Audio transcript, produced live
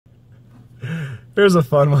Here's a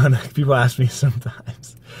fun one. People ask me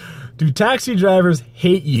sometimes. Do taxi drivers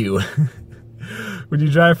hate you? When you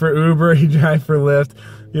drive for Uber, you drive for Lyft,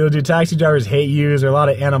 do taxi drivers hate you? Is there a lot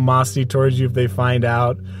of animosity towards you if they find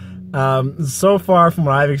out? So far from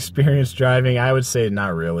what I've experienced driving, I would say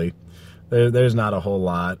not really. There's not a whole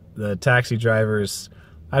lot. The taxi drivers,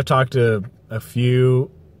 I've talked to a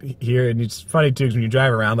few here, and it's funny too, because when you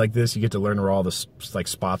drive around like this, you get to learn where all the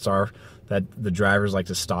spots are that the drivers like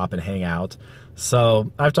to stop and hang out.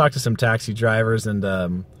 So I've talked to some taxi drivers, and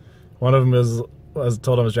one of them was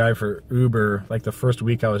told I was driving for Uber. Like the first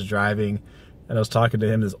week I was driving, and I was talking to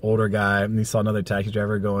him, this older guy, and he saw another taxi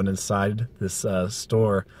driver going inside this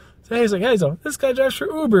store. So he's like, hey, so this guy drives for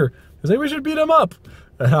Uber. He's like, we should beat him up.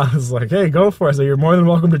 And I was like, hey, go for it. So you're more than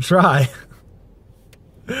welcome to try.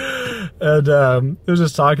 And I was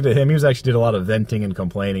just talking to him. He did a lot of venting and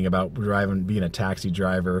complaining about being a taxi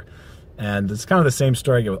driver. And it's kind of the same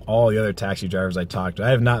story I get with all the other taxi drivers I talked to. I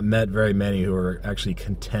have not met very many who are actually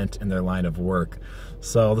content in their line of work.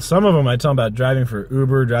 So some of them, I tell them about driving for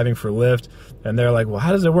Uber, driving for Lyft, and they're like, well,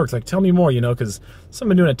 how does it work? It's like, tell me more, because some have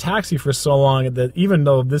been doing a taxi for so long that even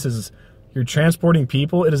though you're transporting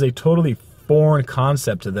people, it is a totally foreign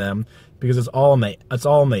concept to them because it's all in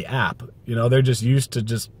the app. They're just used to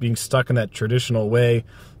just being stuck in that traditional way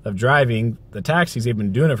of driving the taxis. They've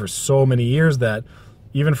been doing it for so many years that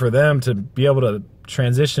even for them to be able to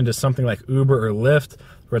transition to something like Uber or Lyft,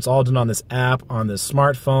 where it's all done on this app, on this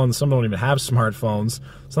smartphone. Some don't even have smartphones.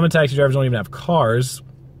 Some of the taxi drivers don't even have cars.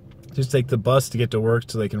 Just take the bus to get to work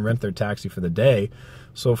so they can rent their taxi for the day.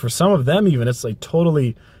 So for some of them even, it's like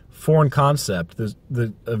totally foreign concept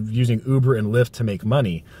of using Uber and Lyft to make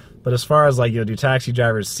money. But as far as do taxi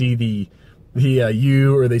drivers see the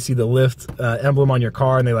U or they see the Lyft emblem on your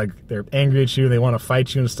car and they're angry at you and they want to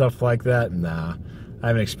fight you and stuff like that? Nah, I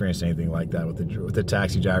haven't experienced anything like that with the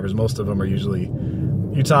taxi drivers. Most of them are usually,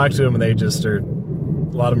 you talk to them and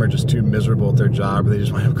a lot of them are just too miserable at their job, or they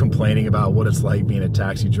just wind up complaining about what it's like being a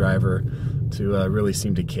taxi driver to really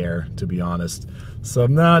seem to care, to be honest. So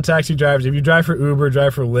no, taxi drivers, if you drive for Uber,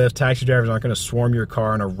 drive for Lyft, taxi drivers aren't going to swarm your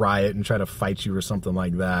car in a riot and try to fight you or something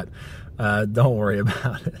like that. Don't worry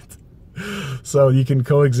about it. So you can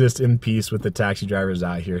coexist in peace with the taxi drivers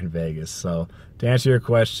out here in Vegas. So to answer your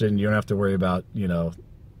question, you don't have to worry about,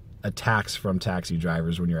 attacks from taxi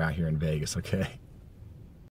drivers when you're out here in Vegas, okay?